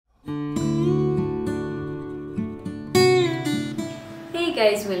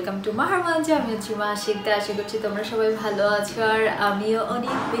guys, welcome to Maha আমি হচ্ছি Maha Shikder। আশা করছি তোমরা সবাই ভালো আছো আর আমিও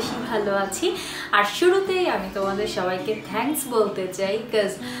অনেক বেশি ভালো আছি। আর শুরুতেই আমি তোমাদের সবাইকে থ্যাঙ্কস বলতে চাই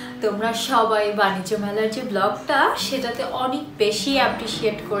cuz তোমরা সবাই বাণিজ্য মেলার যে ব্লগটা সেটাতে অনেক বেশি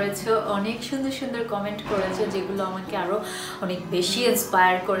অ্যাপ্রিশিয়েট করেছো, অনেক সুন্দর সুন্দর কমেন্ট করেছো যেগুলো আমাকে আরো অনেক বেশি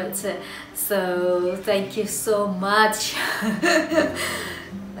ইন্সপায়ার করেছে। So thank you so much.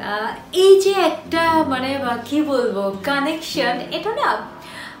 এই যে একটা মানে কি বলবো কানেকশন, এটা না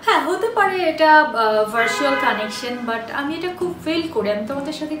হ্যাঁ হতে পারে এটা ভার্চুয়াল কানেকশন, বাট আমি এটা খুব ফিল করি, আমি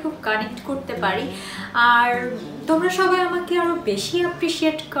তোমাদের সাথে খুব কানেক্ট করতে পারি। আর তোমরা সবাই আমাকে আরও বেশি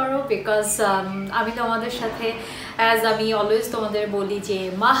অ্যাপ্রিসিয়েট করো বিকজ আমি তোমাদের সাথে অ্যাজ আমি অলওয়েজ তোমাদের বলি যে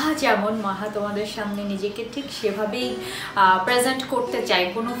মাহা তোমাদের সামনে নিজেকে ঠিক সেভাবেই প্রেজেন্ট করতে চাই,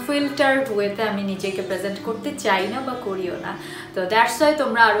 কোনো ফিল্টার্ড ওয়েতে আমি নিজেকে প্রেজেন্ট করতে চাই না বা করিও না। তো দ্যাটস ওয়াই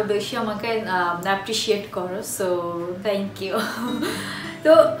তোমরা আরও বেশি আমাকে অ্যাপ্রিসিয়েট করো, সো থ্যাংক ইউ।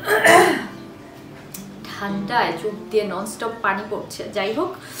 তো ঠান্ডায় চোখ দিয়ে ননস্টপ পানি পড়ছে, যাই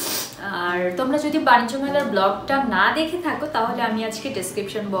হোক। আর তোমরা যদি বাণিজ্য মেলার ব্লগটা না দেখে থাকো তাহলে আমি আজকে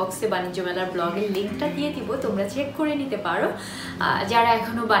ডেসক্রিপশন বক্সে বাণিজ্য মেলার ব্লগের লিঙ্কটা দিয়ে দিব, তোমরা চেক করে নিতে পারো। যারা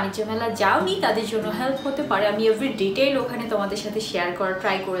এখনো বাণিজ্য মেলা যাওনি তাদের জন্য হেল্প হতে পারে। আমি এভরি ডিটেইল ওখানে তোমাদের সাথে শেয়ার করার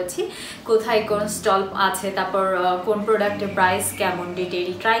ট্রাই করেছি, কোথায় কোন স্টল আছে, তারপর কোন প্রোডাক্টের প্রাইস কেমন, ডিটেইল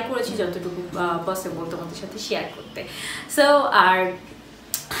ট্রাই করেছি যতটুকু পসিবল তোমাদের সাথে শেয়ার করতে। সো আর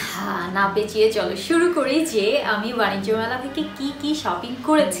না পেঁচিয়ে চলো শুরু করি যে আমি বাণিজ্য মেলা থেকে কি শপিং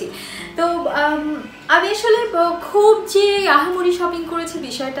করেছি। তো আমি আসলে খুব যে আহামরি শপিং করেছি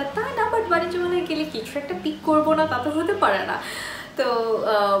বিষয়টা তা না, বাট বাণিজ্য মেলায় গেলে কিছু একটা পিক করবো না তা তো হতে পারে না। তো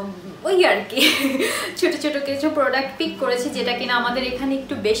ওই আর কি ছোট ছোট কিছু প্রোডাক্ট পিক করেছি যেটা কিনা আমাদের এখানে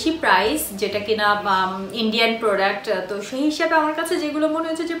একটু বেশি প্রাইস, যেটা কিনা ইন্ডিয়ান প্রোডাক্ট। তো সেই হিসাবে আমার কাছে যেগুলো মনে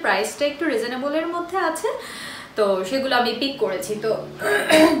হচ্ছে যে প্রাইসটা একটু রিজনেবলের মধ্যে আছে তো সেগুলো আমি পিক করেছি। তো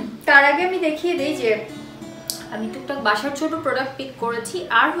তার আগে আমি দেখিয়ে দিই যে আমি টুকটাক বাসার ছোট প্রোডাক্ট পিক করেছি,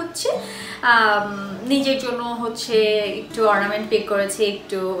 আর হচ্ছে নিজের জন্য হচ্ছে একটু অর্নামেন্ট পিক করেছি,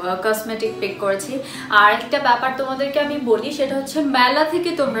 একটু কসমেটিক পিক করেছি। আর একটা ব্যাপার তোমাদেরকে আমি বলি, সেটা হচ্ছে মেলা থেকে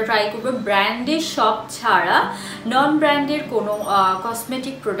তোমরা ট্রাই করবে ব্র্যান্ডের শপ ছাড়া নন ব্র্যান্ডের কোনো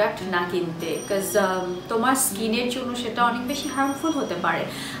কসমেটিক প্রোডাক্ট না কিনতে, বিকজ তোমার স্কিনের জন্য সেটা অনেক বেশি হার্মফুল হতে পারে।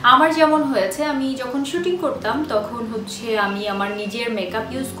 আমার যেমন হয়েছে, আমি যখন শুটিং করতাম তখন হচ্ছে আমি আমার নিজের মেকআপ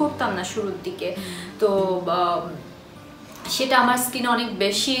ইউজ করতাম না শুরুর দিকে, তো সেটা আমার স্কিনে অনেক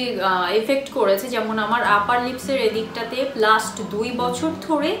বেশি এফেক্ট করেছে। যেমন আমার আপার লিপসের এদিকটাতে লাস্ট 2 বছর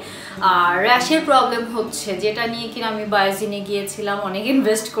ধরে র্যাশের প্রবলেম হচ্ছে, যেটা নিয়ে কিনা আমি বায়োজিনে গিয়েছিলাম, অনেক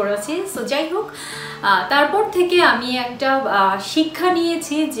ইনভেস্ট করেছি। সো যাই হোক, তারপর থেকে আমি একটা শিক্ষা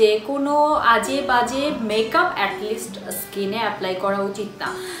নিয়েছি যে কোনো আজে বাজে মেকআপ অ্যাটলিস্ট স্কিনে অ্যাপ্লাই করা উচিত না।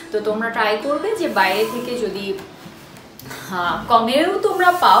 তো তোমরা ট্রাই করবে যে বাইরে থেকে যদি কমেও তোমরা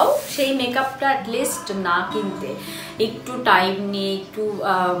পাও সেই মেকআপটা অ্যাটলিস্ট না কিনতে, একটু টাইম নিয়ে একটু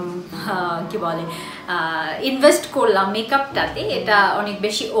কি বলে ইনভেস্ট করলাম মেকআপটাতে, এটা অনেক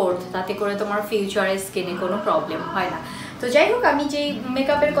বেশি ওর্থ, তাতে করে তোমার ফিউচারে স্কিনে কোনো প্রবলেম হয় না। তো যাই হোক, আমি যেই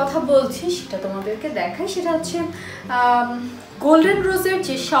মেকআপের কথা বলছি সেটা তোমাদেরকে দেখাই, সেটা হচ্ছে গোল্ডেন রোজের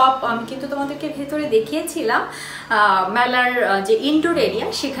যে শপ, আমি কিন্তু তোমাদেরকে ভেতরে দেখিয়েছিলাম মেলার যে ইনডোর এরিয়া,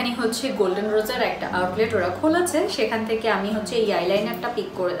 সেখানে হচ্ছে গোল্ডেন রোজের একটা আউটলেট ওরা খোলেছে, সেখান থেকে আমি হচ্ছে এই আইলাইনারটা পিক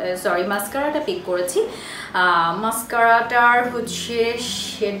করে মাস্কারাটা পিক করেছি। মাস্কারাটার হচ্ছে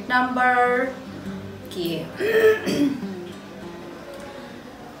শেড নাম্বার কি,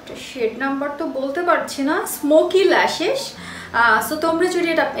 শেড নাম্বার তো বলতে পারছি না, স্মোকি ল্যাশেস। সো তোমরা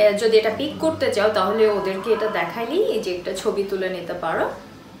যদি এটা পিক করতে চাও তাহলে ওদেরকে এটা দেখাইলেই এই যে একটা ছবি তুলে নিতে পারো।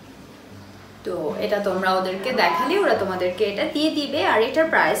 তো এটা তোমরা ওদেরকে দেখালে ওরা তোমাদেরকে এটা দিয়ে দিবে। আর এটার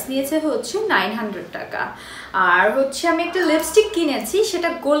প্রাইস নিয়েছে হচ্ছে 900 টাকা। আর হচ্ছে আমি একটা লিপস্টিক কিনেছি, সেটা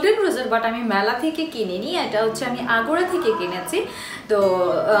গোল্ডেন রোজের, বাট আমি মেলা থেকে কিনিনি, এটা হচ্ছে আমি আগরা থেকে কিনেছি। তো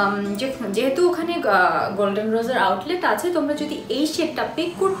যেহেতু ওখানে গোল্ডেন রোজের আউটলেট আছে, তোমরা যদি এই শেডটা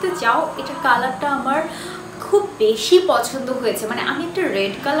পিক করতে চাও, এটা কালারটা আমার খুব বেশি পছন্দ হয়েছে। মানে আমি একটা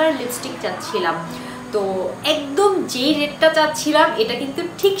রেড কালার লিপস্টিক চাচ্ছিলাম, তো একদম যেই রেডটা চাচ্ছিলাম এটা কিন্তু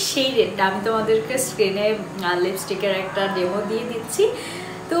ঠিক সেই রেডটা। আমি তোমাদেরকে স্ক্রিনে লিপস্টিকের একটা ডেমো দিয়ে দিচ্ছি।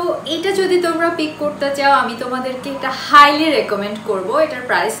 তো এটা যদি তোমরা পিক করতে চাও আমি তোমাদেরকে এটা হাইলি রেকমেন্ড করব। এটার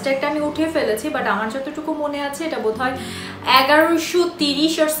প্রাইসটা একটা আমি উঠে ফেলেছি, বাট আমার যতটুকু মনে আছে এটা বোধহয়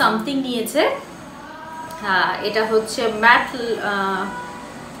 1130 আর সামথিং নিয়েছে। হ্যাঁ, এটা হচ্ছে ম্যাট,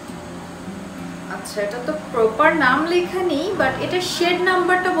 আচ্ছা এটা তো প্রপার নাম লেখা নেই, বাট এটা শেড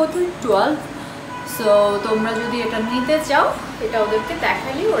নাম্বারটা বোধহয় 12। সো তোমরা যদি এটা নিতে চাও এটা ওদেরকে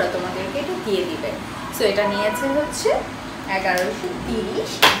দেখালেই ওরা তোমাদেরকে এটা দিয়ে দিবে। সো এটা নিয়েছে হচ্ছে 1130।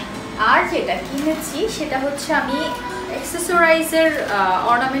 আর যেটা কিনেছি সেটা হচ্ছে আমি অ্যাক্সেসরাইজের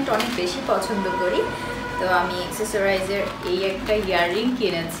অর্নামেন্ট অনেক বেশি পছন্দ করি, তো আমি অ্যাক্সেসরাইজের এই একটা ইয়াররিং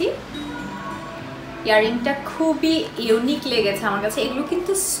কিনেছি। ইয়াররিংটা খুবই ইউনিক লেগেছে আমার কাছে। এগুলো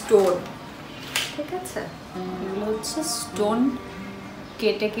কিন্তু স্টোন, ঠিক আছে, এগুলো হচ্ছে স্টোন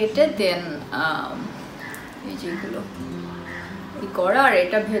কেটে কেটে দেন এই যেগুলো করা, আর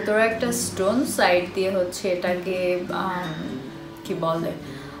এটা ভেতরে একটা স্টোন, সাইড দিয়ে হচ্ছে এটাকে কি বলে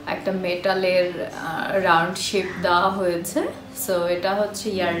একটা মেটালের রাউন্ড শেপ দেওয়া হয়েছে। সো এটা হচ্ছে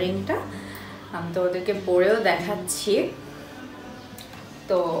ইয়াররিংটা, আমি তো ওদেরকে পরেও দেখাচ্ছি।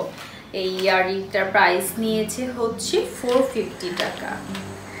 তো এই ইয়াররিংটার প্রাইস নিয়েছে হচ্ছে 450 টাকা,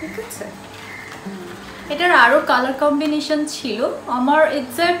 ঠিক আছে। এটার আরও কালার কম্বিনেশন ছিল, আমার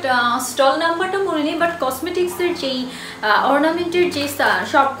এক্স্যাক্ট স্টল নাম্বারটা মনে নেই, বাট কসমেটিক্সের যেই অর্নামেন্টের যে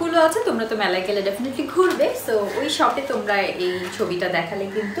শপগুলো আছে, তোমরা তো মেলায় গেলে ডেফিনেটলি ঘুরবে, সো ওই শপে তোমরা এই ছবিটা দেখালে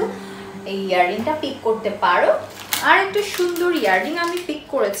কিন্তু এই ইয়াররিংটা পিক করতে পারো। আর একটা সুন্দর ইয়াররিং আমি পিক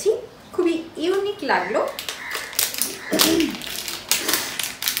করেছি, খুবই ইউনিক লাগলো।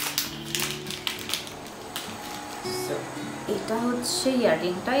 এটা হচ্ছে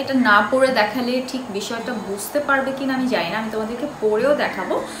ইয়াররিংটা, এটা না পরে দেখালে ঠিক বিষয়টা বুঝতে পারবে কিনা আমি জানি না, আমি তোমাদেরকে পরেও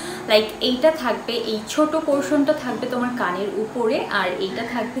দেখাবো। লাইক এইটা থাকবে, এই ছোট পোর্শনটা থাকবে তোমার কানের উপরে, আর এইটা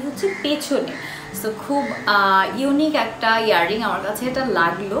থাকবে হচ্ছে পেছনে। সো খুব ইউনিক একটা ইয়াররিং আমার কাছে এটা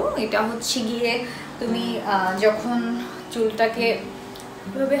লাগলো। এটা হচ্ছে গিয়ে তুমি যখন চুলটাকে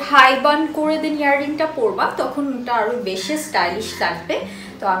এভাবে হাই বান করে দিন ইয়াররিংটা পরবা, তখন ওটা আরও বেশি স্টাইলিশ লাগবে।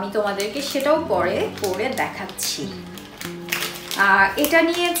 তো আমি তোমাদেরকে সেটাও পরে দেখাচ্ছি।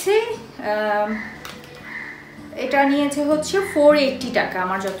 এটা নিয়েছে হচ্ছে 480 টাকা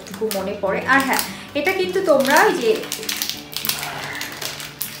আমার যতটুকু মনে পড়ে। আর হ্যাঁ, এটা কিন্তু তোমরা যে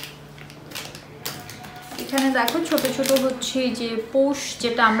এখানে দেখো ছোট ছোট হচ্ছে যে পুশ,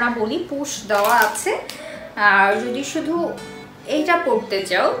 যেটা আমরা বলি পুশ দেওয়া আছে। আর যদি শুধু এইটা পড়তে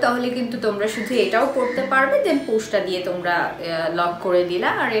চাও তাহলে কিন্তু তোমরা শুধু এটাও পড়তে পারবে, দেন পুশটা দিয়ে তোমরা লক করে দিলা।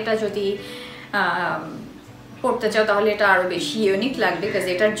 আর এটা যদি পড়তে চাও তাহলে এটা আরো বেশি ইউনিক লাগবে, কারণ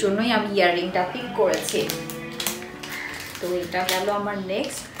এটার জন্যই আমি ইয়াররিংটা পিক করেছি। তো এটা গেল আমার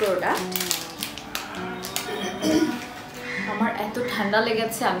নেক্সট প্রোডাক্ট। আমার এত ঠান্ডা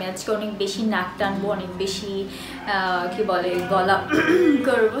লেগেছে, আমি আজকে অনেক বেশি নাক টানবো, অনেক বেশি কি বলে গলা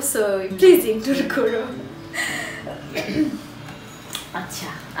করবো, সো প্লিজ ইগনোর করো। আচ্ছা,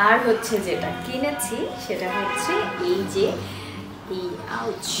 আর হচ্ছে যেটা কিনেছি সেটা হচ্ছে এই যে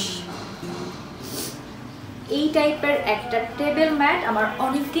এই টাইপের একটা টেবিল ম্যাট। আমার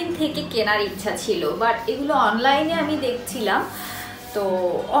অনেকদিন থেকে কেনার ইচ্ছা ছিল, বাট এগুলো অনলাইনে আমি দেখছিলাম। তো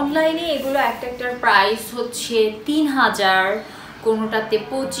অনলাইনে এগুলো একটার প্রাইস হচ্ছে 3000, কোনোটাতে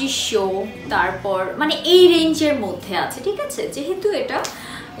 2500, তারপর মানে এই রেঞ্জের মধ্যে আছে, ঠিক আছে। যেহেতু এটা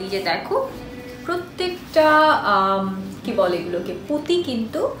এই যে দেখো প্রত্যেকটা কি বলে এগুলোকে পুঁতি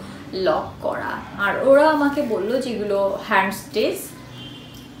কিন্তু লক করা, আর ওরা আমাকে বললো যেগুলো হ্যান্ড স্টিচ,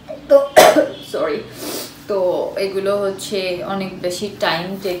 তো সরি, তো এগুলো হচ্ছে অনেক বেশি টাইম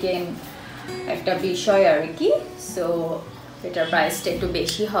টেকেন একটা বিষয় আর কি। সো এটার প্রাইসটা একটু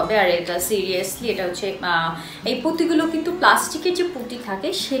বেশি হবে। আর এটা সিরিয়াসলি এটা হচ্ছে এই পুঁতিগুলো কিন্তু প্লাস্টিকের যে পুঁতি থাকে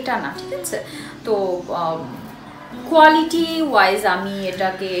সেটা না, ঠিক আছে। তো কোয়ালিটি ওয়াইজ আমি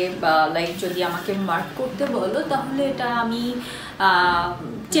এটাকে লাইক যদি আমাকে মার্ক করতে বলো তাহলে এটা আমি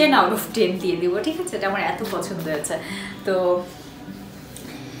 10 out of 10 দিয়ে দেবো, ঠিক আছে। এটা আমার এত পছন্দ হয়েছে। তো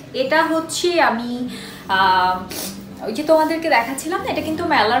এটা হচ্ছে আমি ওই যে তোমাদেরকে দেখাচ্ছিলাম না, এটা কিন্তু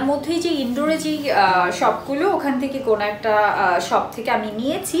মেলার মধ্যেই যে ইনডোরে যে শপগুলো, ওখান থেকে কোনো একটা শপ থেকে আমি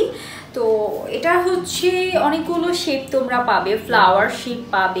নিয়েছি। তো এটা হচ্ছে অনেকগুলো শেপ তোমরা পাবে, ফ্লাওয়ার শেপ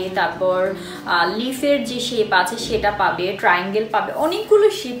পাবে, তারপর লিফের যে শেপ আছে সেটা পাবে, ট্রায়াঙ্গেল পাবে, অনেকগুলো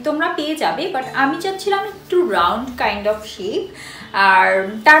শেপ তোমরা পেয়ে যাবে। বাট আমি চাচ্ছিলাম একটু রাউন্ড কাইন্ড অফ শেপ, আর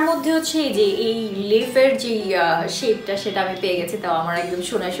তার মধ্যে হচ্ছে যে এই লিফের যে শেপটা সেটা আমি পেয়ে গেছি। তাও আমার একদম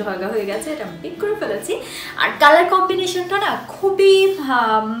সোনা সোহাগা হয়ে গেছে, এটা আমি পিক করে ফেলেছি। আর কালার কম্বিনেশনটা না খুবই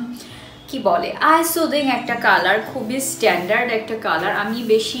কি বলে আইসোদিং একটা কালার, খুবই স্ট্যান্ডার্ড একটা কালার। আমি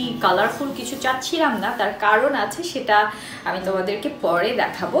বেশি কালারফুল কিছু চাচ্ছিলাম না, তার কারণ আছে, সেটা আমি তোমাদেরকে পরে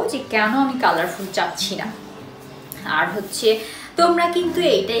দেখাবো যে কেন আমি কালারফুল চাচ্ছি না। আর হচ্ছে তোমরা কিন্তু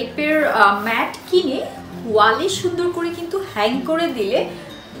এই টাইপের ম্যাট কিনে ওয়ালে সুন্দর করে কিন্তু হ্যাং করে দিলে,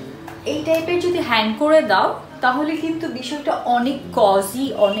 এই টাইপের যদি হ্যাং করে দাও তাহলে কিন্তু বিষয়টা অনেক কজি,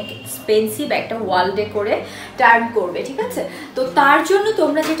 অনেক এক্সপেন্সিভ একটা ওয়াল ডেকোরে টার্ন করবে, ঠিক আছে। তো তার জন্য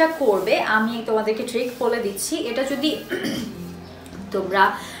তোমরা যেটা করবে আমি তোমাদেরকে ট্রিক বলে দিচ্ছি। এটা যদি তোমরা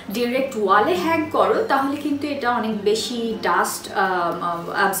ডিরেক্ট ওয়ালে হ্যাং করো তাহলে কিন্তু এটা অনেক বেশি ডাস্ট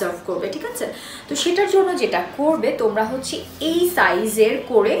অ্যাবজর্ব করবে, ঠিক আছে। তো সেটার জন্য যেটা করবে তোমরা হচ্ছে এই সাইজের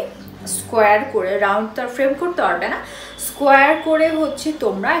করে স্কোয়ার করে, রাউন্ড তো আর ফ্রেম করতে পারবে না, স্কোয়ার করে হচ্ছে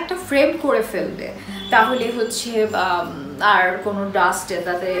তোমরা একটা ফ্রেম করে ফেলবে, তাহলে হচ্ছে আর কোনো ডাস্টে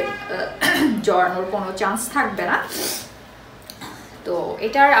তাতে জড়ানোর কোনো চান্স থাকবে না। তো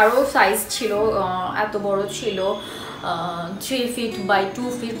এটার আরও সাইজ ছিল, এত বড় ছিল, 3 feet by 2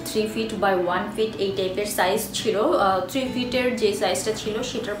 fit, 3 feet by 1 fit, এই টাইপের সাইজ ছিল। 3 ফিটের যে সাইজটা ছিল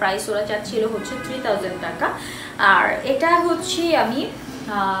সেটার প্রাইস ওরা চাচ্ছিল হচ্ছে 3000 টাকা। আর এটা হচ্ছে আমি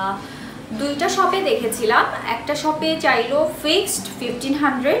দুইটা শপে দেখেছিলাম, একটা শপে চাইলো ফিক্সড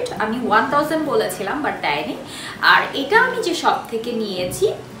 1500, আমি 1000 বলেছিলাম বাট দেয়নি। আর এটা আমি যে শপ থেকে নিয়েছি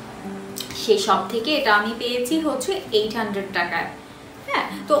সেই শপ থেকে এটা আমি পেয়েছি হচ্ছে 800 টাকায়। হ্যাঁ,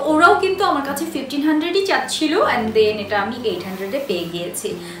 তো ওরাও কিন্তু আমার কাছে 1500ই চাচ্ছিল, অ্যান্ড দেন এটা আমি 800-এ পেয়ে গিয়েছি।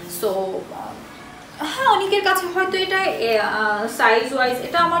 সো হ্যাঁ, অনেকের কাছে হয়তো এটা সাইজ ওয়াইজ,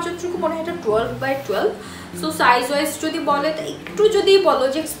 এটা আমার যতটুকু মনে হয় এটা 12x12। সো সাইজ ওয়াইজ যদি বলে, একটু যদি বলো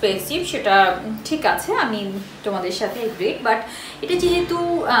যে এক্সপেন্সিভ, সেটা ঠিক আছে, আমি তোমাদের সাথে এগ্রিড। বাট এটা যেহেতু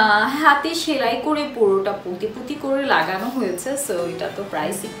হাতে সেলাই করে পুরোটা পুঁতি পুঁতি করে লাগানো হয়েছে, সো এটা তো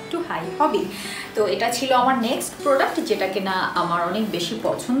প্রাইস একটু হাই হবে। তো এটা ছিল আমার নেক্সট প্রোডাক্ট, যেটা কিনা আমার অনেক বেশি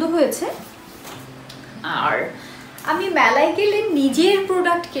পছন্দ হয়েছে। আর আমি মেলায় গেলে নিজের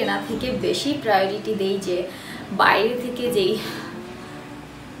প্রোডাক্ট কেনা থেকে বেশি প্রায়োরিটি দেই যে বাইরে থেকে যেই,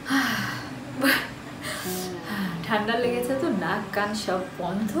 ঠান্ডা লেগেছে তো নাক কান সব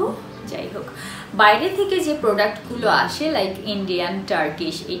বন্ধ, যাই হোক, বাইরে থেকে যে প্রোডাক্টগুলো আসে লাইক ইন্ডিয়ান,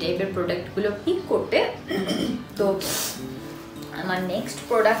 টার্কিশ, এই টাইপের প্রোডাক্টগুলো পিক করতে। তো আমার নেক্সট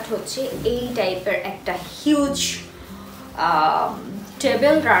প্রোডাক্ট হচ্ছে এই টাইপের একটা হিউজ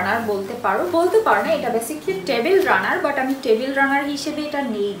টেবিল রানার বলতে পারো না, এটা বেসিক্যালি টেবিল রানার, বাট আমি টেবিল রানার হিসেবে এটা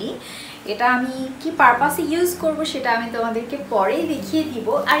নিইনি। এটা আমি কি পারপাসে ইউজ করব সেটা আমি তোমাদেরকে পরেই দেখিয়ে দিব।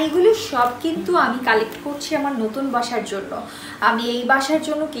 আর এগুলো সব কিন্তু আমি কালেক্ট করছি আমার নতুন বাসার জন্য, আমি এই বাসার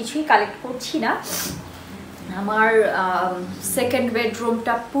জন্য কিছুই কালেক্ট করছি না। আমার সেকেন্ড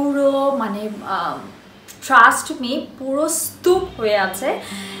বেডরুমটা পুরো মানে ট্রাস্ট মি পুরো স্তূপ হয়ে আছে,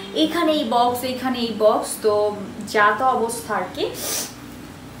 এখানে এই বক্স, এখানে এই বক্স, তো যা তো অবস্থা আর কি।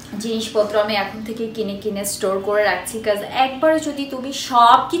 জিনিসপত্র আমি এখন থেকে কিনে কিনে স্টোর করে রাখছি, কাজ একবারে যদি তুমি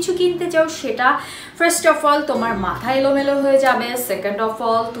সব কিছু কিনতে চাও সেটা ফার্স্ট অফ অল তোমার মাথা এলোমেলো হয়ে যাবে, সেকেন্ড অফ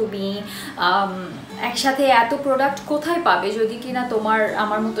অল তুমি একসাথে এত প্রোডাক্ট কোথায় পাবে, যদি কিনা তোমার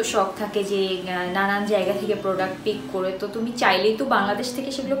আমার মতো শখ থাকে যে নানান জায়গা থেকে প্রোডাক্ট পিক করে, তো তুমি চাইলেই তো বাংলাদেশ থেকে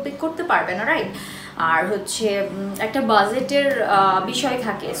সেগুলো পিক করতে পারবে না, রাইট? আর হচ্ছে একটা বাজেটের বিষয়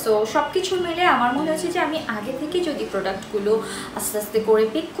থাকে। সো সব কিছু মিলে আমার মনে হচ্ছে যে আমি আগে থেকে যদি প্রোডাক্টগুলো আস্তে আস্তে করে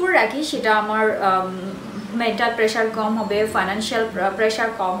পিক করে রাখি, সেটা আমার মেন্টাল প্রেশার কম হবে, ফাইন্যান্সিয়াল প্রেশার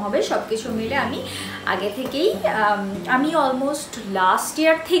কম হবে, সব কিছু মিলে আমি আগে থেকেই আমি অলমোস্ট লাস্ট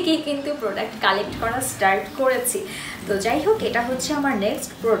ইয়ার থেকেই কিন্তু প্রোডাক্ট কালেক্ট করা স্টার্ট করেছি। তো যাই হোক, এটা হচ্ছে আমার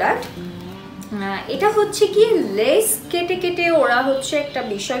নেক্সট প্রোডাক্ট। এটা হচ্ছে কি লেস কেটে কেটে ওরা হচ্ছে একটা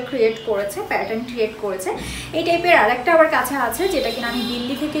বিষয় ক্রিয়েট করেছে, প্যাটার্ন ক্রিয়েট করেছে। এই টাইপের আরেকটা আমার কাছে আছে, যেটা কিনা আমি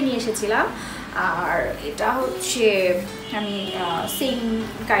দিল্লি থেকে নিয়ে এসেছিলাম। আর এটা হচ্ছে আমি সেম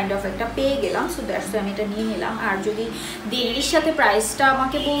কাইন্ড অফ একটা পেয়ে গেলাম, সো দ্যাটস আমি এটা নিয়ে নিলাম। আর যদি দিল্লির সাথে প্রাইসটা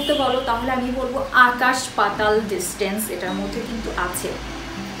আমাকে বলতে বলো, তাহলে আমি বলবো আকাশ পাতাল ডিস্টেন্স এটার মধ্যে কিন্তু আছে।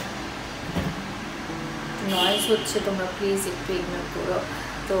 নয়েজ হচ্ছে, তোমরা প্লিজ একটু ইগনোর করো।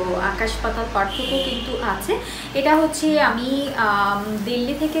 তো আকাশ পাতাল পার্থক্য কিন্তু আছে। এটা হচ্ছে আমি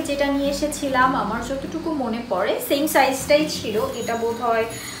দিল্লি থেকে যেটা নিয়ে এসেছিলাম, আমার যতটুকু মনে পড়ে সেম সাইজটাই ছিল। এটা বোধ হয়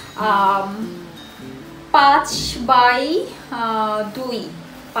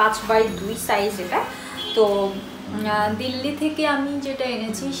 5x2 সাইজ এটা। তো দিল্লি থেকে আমি যেটা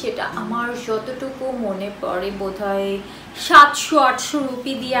এনেছি সেটা আমার যতটুকু মনে পড়ে বোধ হয় 700-800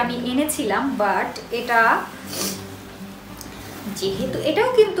 রুপি দিয়ে আমি এনেছিলাম। বাট এটা যেহেতু এটাও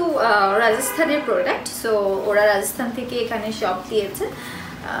কিন্তু রাজস্থানের প্রোডাক্ট, সো ওরা রাজস্থান থেকে এখানে সব দিয়েছে।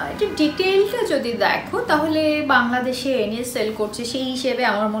 এটা ডিটেইলটা যদি দেখো তাহলে বাংলাদেশে এনে সেল করছে, সেই হিসেবে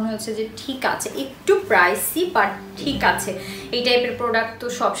আমার মনে হচ্ছে যে ঠিক আছে, একটু প্রাইসি বাট ঠিক আছে। এই টাইপের প্রোডাক্ট তো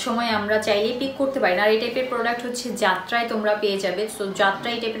সবসময় আমরা চাইলেই পিক করতে পারি না। আর এই টাইপের প্রোডাক্ট হচ্ছে যাত্রায় তোমরা পেয়ে যাবে। সো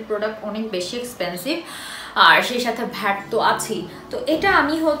যাত্রায় এই টাইপের প্রোডাক্ট অনেক বেশি এক্সপেন্সিভ, আর সেই সাথে ভ্যাট তো আছেই। তো এটা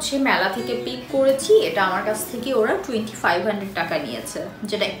আমি হচ্ছে মেলা থেকে পিক করেছি, এটা আমার কাছ থেকে ওরা 2500 টাকা নিয়েছে,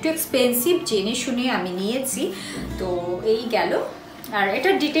 যেটা একটু এক্সপেন্সিভ জেনে শুনে আমি নিয়েছি। তো এই গেল। আর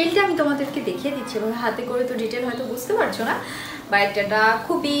এটার ডিটেইলটা আমি তোমাদেরকে দেখিয়ে দিচ্ছি, হাতে করে তো ডিটেল হয়তো বুঝতে পারছো না, বাট এটা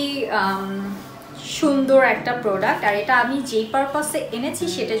খুবই সুন্দর একটা প্রোডাক্ট। আর এটা আমি যেই পারপাসে এনেছি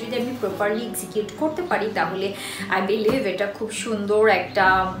সেটা যদি আমি প্রপারলি এক্সিকিউট করতে পারি, তাহলে আই বিলিভ এটা খুব সুন্দর একটা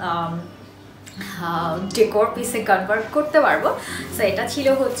ডেকোর পিসে কনভার্ট করতে পারবো। সো এটা ছিল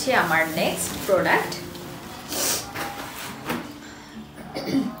হচ্ছে আমার নেক্সট প্রোডাক্ট।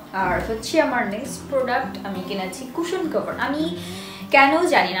 আর হচ্ছে আমার নেক্সট প্রোডাক্ট আমি কিনেছি কুশন কভার। আমি কেন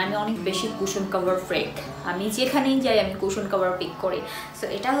জানি না, আমি অনেক বেশি কুশন কভার ফ্রেক, আমি যেখানেই যাই আমি কুশন কভার পিক করি। সো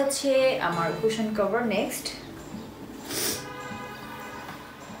এটা হচ্ছে আমার কুশন কভার। নেক্সট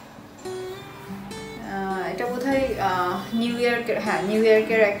এটা বোধহয় নিউ ইয়র্কের, হ্যাঁ নিউ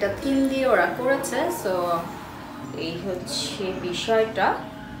ইয়র্কের একটা থিম দিয়ে ওরা করেছে। সো এই হচ্ছে বিষয়টা।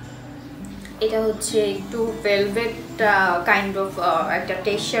 এটা হচ্ছে একটু ভেলভেট কাইন্ড অফ একটা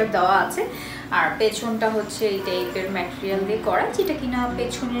টেক্সচার দেওয়া আছে, আর পেছনটা হচ্ছে এই টাইপের ম্যাটেরিয়াল দিয়ে করা, যেটা কিনা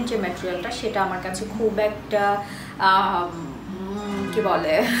পেছনের যে ম্যাটেরিয়ালটা সেটা আমার কাছে খুব একটা কি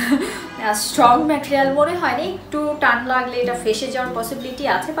বলে স্ট্রং ম্যাটেরিয়াল মনে হয়নি, একটু টান লাগলে এটা ফেসে যাওয়ার পসিবিলিটি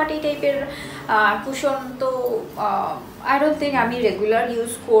আছে। বাট এই টাইপের কুশন তো আই ডোন্ট থিঙ্ক আমি রেগুলার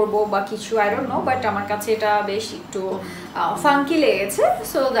ইউজ করব বা কিছু, আই ডোন্ট নো, বাট আমার কাছে এটা বেশ একটু ফাঙ্কি লেগেছে।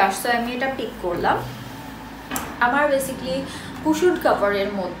 সো দ্যাটস আমি এটা পিক করলাম। আমার বেসিক্যালি কুশন কাভারের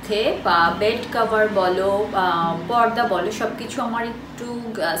মধ্যে বা বেড কাভার বলো পর্দা বলো সব কিছু আমার একটু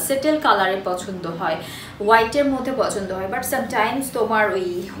সেটেল কালারে পছন্দ হয়, হোয়াইটের মধ্যে পছন্দ হয়। বাট সামটাইমস তোমার ওই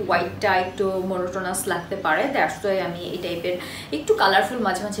হোয়াইটটা একটু মোনোটোনাস লাগতে পারে, দ্যাটস ওয়াই আমি এই টাইপের একটু কালারফুল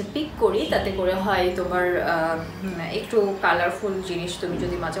মাঝে মাঝে পিক করি। তাতে করে হয় তোমার একটু কালারফুল জিনিস তুমি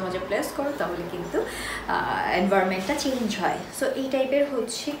যদি মাঝে মাঝে প্লেস করো তাহলে কিন্তু এনভায়রনমেন্টটা চেঞ্জ হয়। সো এই টাইপের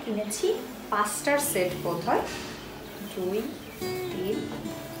হচ্ছে কিনেছি 5টার সেট বোধ হয়, 2, 3,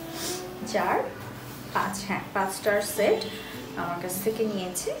 4, 5, হ্যাঁ 5টার সেট আমার কাছ থেকে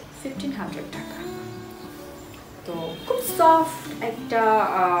নিয়েছে 1500 টাকা। তো খুব সফট একটা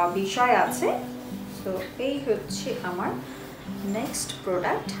বিষয় আছে। তো এই হচ্ছে আমার নেক্সট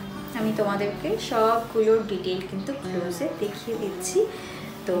প্রোডাক্ট। আমি তোমাদেরকে সবগুলোর ডিটেল কিন্তু ক্লোজে দেখিয়ে দিচ্ছি,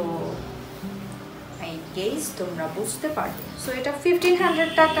 তো আই গেস তোমরা বুঝতে পারবে। সো এটা 1500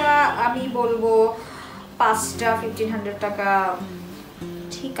 টাকা, আমি বলবো 5টা 1500 টাকা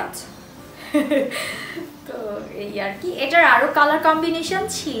ঠিক আছে। তো এই আর কি, এটার আরও কালার কম্বিনেশন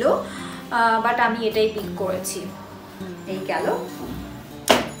ছিল, বাট আমি এটাই পিক করেছি। এই গেল।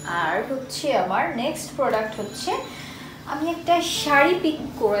 আর হচ্ছে আমার নেক্সট প্রোডাক্ট হচ্ছে আমি একটা শাড়ি পিক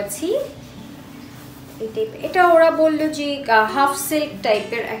করেছি এই টাইপের। এটা ওরা বললো যে হাফ সিল্ক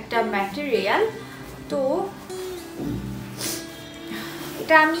টাইপের একটা ম্যাটেরিয়াল। তো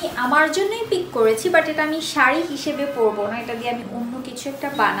এটা আমি আমার জন্যই পিক করেছি, বাট এটা আমি শাড়ি হিসেবে পরবো না, এটা দিয়ে আমি অন্য কিছু একটা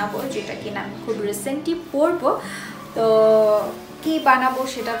বানাবো, যেটা কিনা আমি খুব রিসেন্টলি পরবো। তো কি বানাবো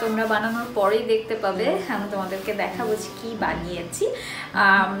সেটা তোমরা বানানোর পরেই দেখতে পাবে, আমি তোমাদেরকে দেখাবো যে কী বানিয়েছি।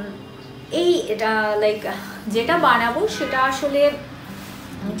 এই এটা লাইক যেটা বানাবো সেটা আসলে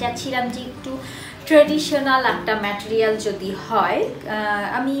আমি চাচ্ছিলাম যে একটু ট্রেডিশনাল একটা ম্যাটেরিয়াল যদি হয়।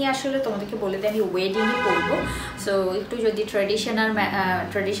 আমি আসলে তোমাদেরকে বলে দিই আমি ওয়েডিংয়ে পরবো, সো একটু যদি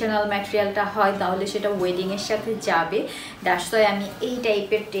ট্রেডিশনাল ম্যাটেরিয়ালটা হয় তাহলে সেটা ওয়েডিংয়ের সাথে যাবে। দ্যাটস ওয়াই আমি এই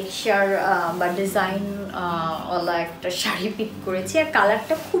টাইপের টেক্সচার বা ডিজাইন ওয়ালা একটা শাড়ি পিক করেছি। আর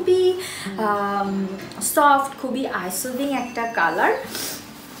কালারটা খুবই সফট, খুবই আইসোদিং একটা কালার।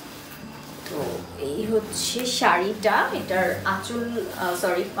 তো এই হচ্ছে শাড়িটা, এটার আঁচল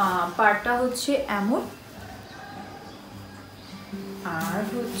পাড়টা হচ্ছে এমন, আর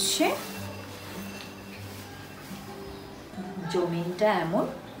হচ্ছে জমিনটা এমন,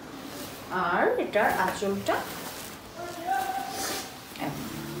 আর এটার আঁচলটা এমন।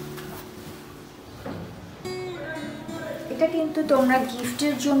 এটা কিন্তু তোমরা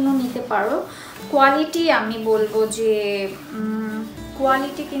গিফটের জন্য নিতে পারো। কোয়ালিটি আমি বলবো যে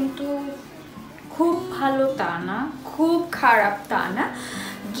কোয়ালিটি কিন্তু খুব ভালো তা না, খুব খারাপ তা না।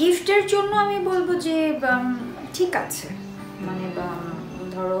 গিফটের জন্য আমি বলবো যে ঠিক আছে, মানে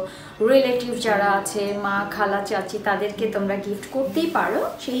ধরো রিলেটিভ যারা আছে, মা খালা চাচি, তাদেরকে তোমরা গিফট করতেই পারো,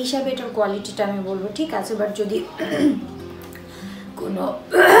 সেই হিসাবে এটার কোয়ালিটিটা আমি বলবো ঠিক আছে। বাট যদি কোনো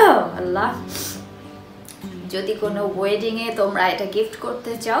যদি কোনো ওয়েডিংয়ে তোমরা এটা গিফট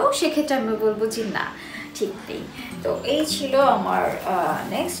করতে চাও সেক্ষেত্রে আমি বলবো যে না, ঠিক নেই। তো এই ছিল আমার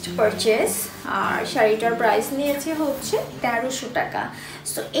নেক্সট পারচেস। আর শাড়িটার প্রাইস নিয়েছে হচ্ছে 1300 টাকা।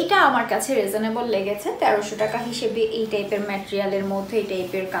 সো এটা আমার কাছে রিজনেবল লেগেছে। 1300 টাকা হিসেবে এই টাইপের ম্যাটেরিয়ালের মধ্যে এই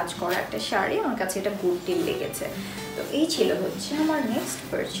টাইপের কাজ করা একটা শাড়ি আমার কাছে এটা গুড ডিল লেগেছে। তো এই ছিল হচ্ছে আমার নেক্সট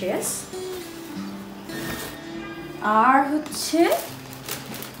পারচেস। আর হচ্ছে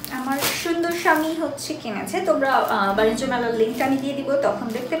আমার সুন্দর স্বামী হচ্ছে কিনেছে, তোমরা বাণিজ্য মেলার লিঙ্কটা আমি দিয়ে দিব, তখন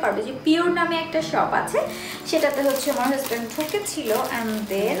দেখতে পারবে যে পিওর নামে একটা শপ আছে, সেটাতে হচ্ছে আমার হাজব্যান্ড ঢুকেছিল, অ্যান্ড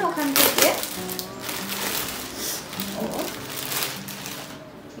দেন ওখান থেকে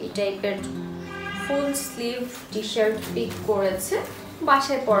এই টাইপের full sleeve T shirt pick করেছে,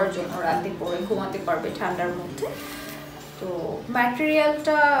 বাসায় পরার জন্য, রাতে পরে ঘুমাতে পারবে ঠান্ডার মধ্যে। তো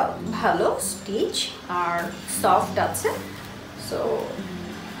ম্যাটেরিয়ালটা ভালো, স্টিচ আর সফট আছে। সো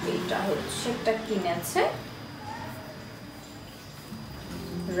এটা হচ্ছে একটা কিনেছে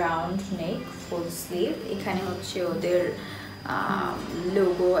রাউন্ড নেক ফুল স্লিভ, এখানে হচ্ছে ওদের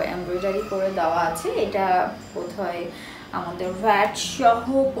লোগো এমব্রয়ডারি করে দেওয়া আছে। এটা বোধহয় আমাদের ভ্যাট সহ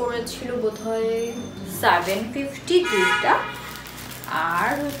পড়েছিল বোধহয় 750 দুইটা। আর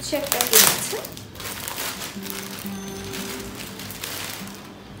হচ্ছে একটা কিনেছে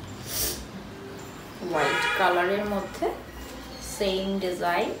হোয়াইট কালারের মধ্যে same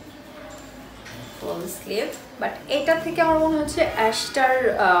design full sleeve, but এটা থেকে আমার মনে হচ্ছে অ্যাশটার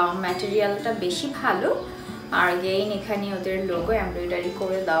ম্যাটেরিয়ালটা বেশি ভালো। আর গেইন এখানে ওদের লোগো এমব্রয়ডারি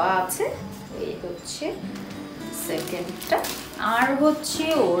করে দেওয়া আছে। এই হচ্ছে সেকেন্ডটা। আর হচ্ছে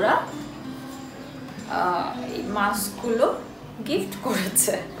ওরা এই মাস্কগুলো গিফট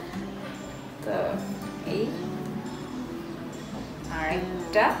করেছে, তো এই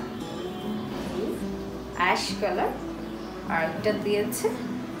আরেকটা অ্যাশ কালার, আরেকটা দিয়েছে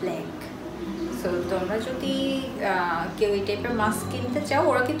ব্ল্যাক। সো তোমরা যদি কেউ এই টাইপের মাস্ক কিনতে চাও,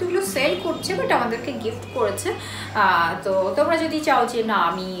 ওরা কিন্তু এগুলো সেল করছে বাট আমাদেরকে গিফট করেছে। তো তোমরা যদি চাও যে না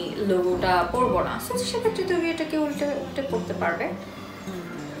আমি লোগোটা পরবো না, সো সেক্ষেত্রে তুমি এটাকে উল্টে উল্টে পরতে পারবে।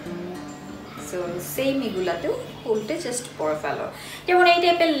 সো সেম এগুলাতেও উল্টে জাস্ট পরে ফেলো। যেমন এই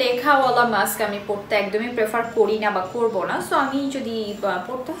টাইপের লেখাওয়ালা মাস্ক আমি পরতে একদমই প্রেফার করি না বা করবো না। সো আমি যদি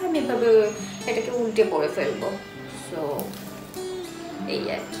পরতে হয় আমি এভাবে এটাকে উল্টে পরে ফেলবো। সো এই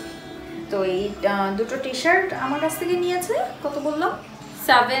আর কি। তো এই দুটো টি শার্ট আমার কাছ থেকে নিয়েছে, কত বললাম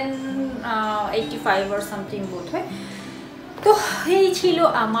 785 or সামথিং বোধ হয়। তো এই ছিল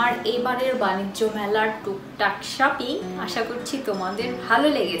আমার এবারের বাণিজ্য মেলার টুকটাক শপিং। আশা করছি তোমাদের ভালো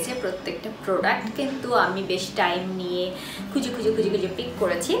লেগেছে প্রত্যেকটা প্রোডাক্ট, কিন্তু আমি বেশ টাইম নিয়ে খুঁজে পিক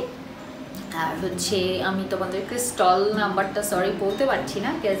করেছি। আর হচ্ছে আমি তোমাদেরকে স্টল নাম্বারটা সরি বলতে পারছি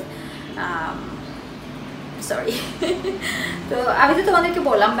না, সরি। তো আমি তো তোমাদেরকে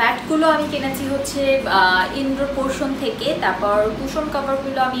বললাম ম্যাটগুলো আমি কিনেছি হচ্ছে ইন্ডোর পোর্শন থেকে, তারপর কুশন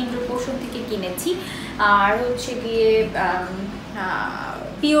কভারগুলো আমি ইন্ডোর পোর্শন থেকে কিনেছি। আর হচ্ছে গিয়ে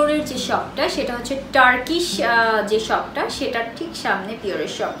পিওরের যে শপটা সেটা হচ্ছে টার্কিশ যে শপটা সেটার ঠিক সামনে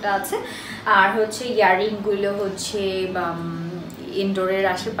পিওরের শপটা আছে। আর হচ্ছে ইয়াররিংগুলো হচ্ছে ইনডোরের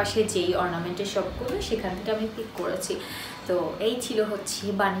আশেপাশে যেই অর্নামেন্টের শপগুলো সেখান থেকে আমি পিক করেছি। তো এই ছিল হচ্ছে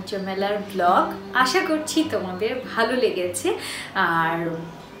বাণিজ্য মেলার ব্লগ। আশা করছি তোমাদের ভালো লেগেছে। আর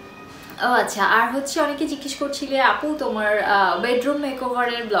আচ্ছা, আর হচ্ছে অনেকে জিজ্ঞেস করছিলে আপু তোমার বেডরুম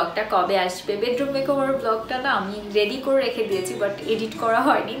মেকওভারের ব্লগটা কবে আসবে। বেডরুম মেকওভারের ব্লগটা না আমি রেডি করে রেখে দিয়েছি বাট এডিট করা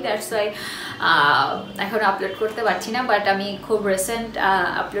হয়নি, দ্যাটস ওয়াই এখন আপলোড করতে পারছি না, বাট আমি খুব রিসেন্ট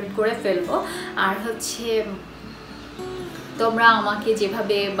আপলোড করে ফেলবো। আর হচ্ছে তোমরা আমাকে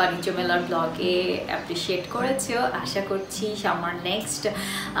যেভাবে বাণিজ্য মেলার ব্লগে অ্যাপ্রিসিয়েট করেছো, আশা করছি আমার নেক্সট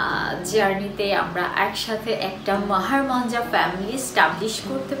জার্নিতে আমরা একসাথে একটা মাহার মাঞ্জা ফ্যামিলি স্টাবলিশ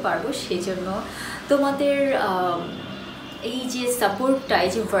করতে পারবো। সেজন্য তোমাদের এই যে সাপোর্টটা,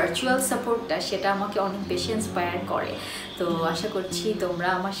 এই যে ভার্চুয়াল সাপোর্টটা, সেটা আমাকে অনেক বেশি ইন্সপায়ার করে। তো আশা করছি তোমরা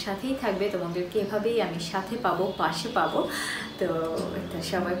আমার সাথেই থাকবে, তোমাদেরকে এভাবেই আমি সাথে পাবো, পাশে পাবো। তো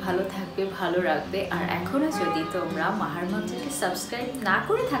সবাই ভালো থাকবে, ভালো রাখবে। আর এখনও যদি তোমরা মাহার মাঞ্জাকে সাবস্ক্রাইব না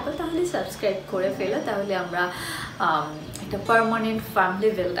করে থাকো তাহলে সাবস্ক্রাইব করে ফেলো, তাহলে আমরা একটা পার্মানেন্ট ফ্যামিলি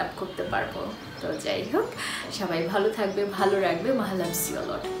বিল্ড আপ করতে পারবো। তো যাই হোক, সবাই ভালো থাকবে, ভালো রাখবে। মাহা লাভস ইউ আ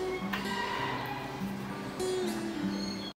লট।